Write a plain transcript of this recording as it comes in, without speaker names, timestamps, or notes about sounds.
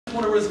I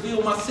want to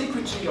reveal my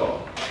secret to y'all.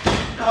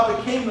 How I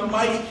became the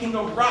mighty king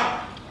of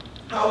rock.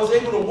 How I was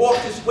able to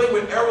walk this way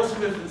with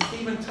Aerosmith and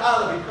Steven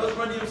Tyler. Because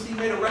Run DMC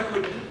made a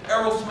record with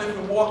Aerosmith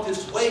and Walk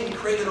This Way, we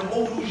created a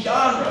whole new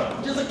genre.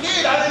 Just a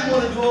kid, I didn't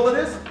want to do all of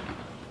this.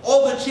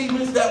 All the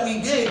achievements that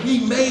we did,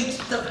 we made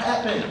stuff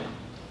happen.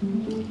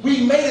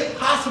 We made it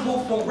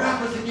possible for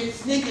rappers to get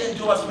sneaker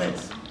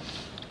endorsements.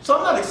 So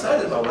I'm not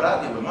excited about what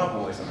I did with my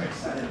boys. I'm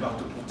excited about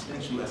the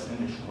potential that's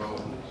in this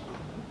road.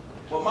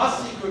 Well, my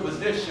secret was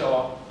this,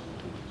 y'all.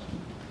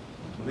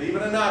 Believe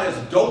it or not, as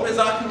dope as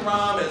I can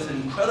rhyme, as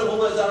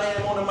incredible as I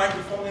am on the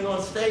microphone and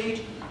on stage,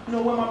 you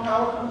know where my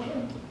power comes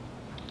from?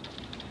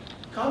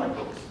 Comic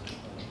books.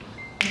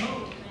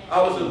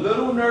 I was a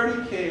little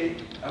nerdy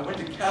kid. I went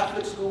to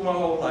Catholic school my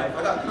whole life.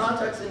 I got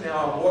contacts in there,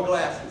 I wore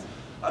glasses.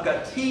 I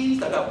got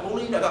teased, I got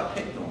bullied, I got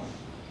picked on.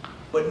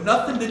 But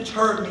nothing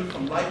deterred me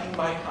from liking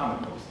my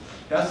comic books.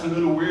 That's the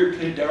little weird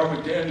kid, Darryl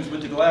McDaniels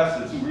with the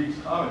glasses, who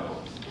reads comic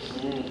books.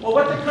 Well,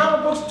 what did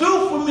comic books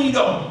do for me,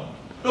 though?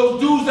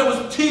 Those dudes that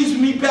was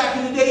teasing me back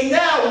in the day,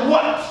 now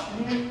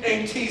what?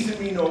 Ain't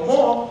teasing me no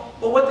more.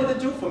 But what did it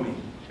do for me?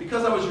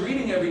 Because I was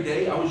reading every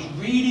day, I was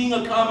reading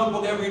a comic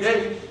book every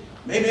day,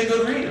 made me a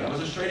good reader. I was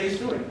a straight A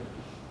student.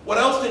 What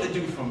else did it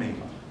do for me?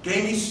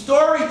 Gave me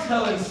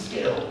storytelling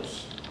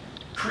skills,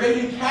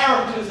 creating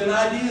characters and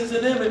ideas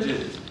and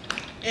images.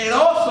 And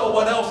also,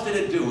 what else did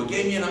it do? It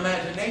gave me an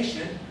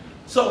imagination.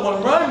 So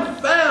when Run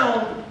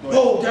found,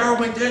 oh, Darryl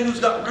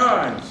McDaniels got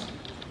rhymes.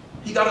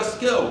 He got a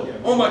skill.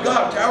 Oh my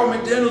God, Darryl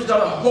McDaniels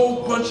got a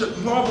whole bunch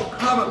of Marvel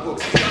comic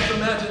books. He got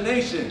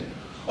imagination.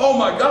 Oh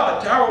my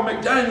God, Darryl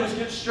McDaniels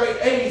gets straight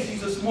A's.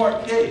 He's a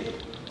smart kid.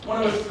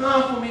 When it was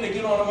time for me to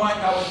get on the mic,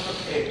 I was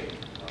prepared.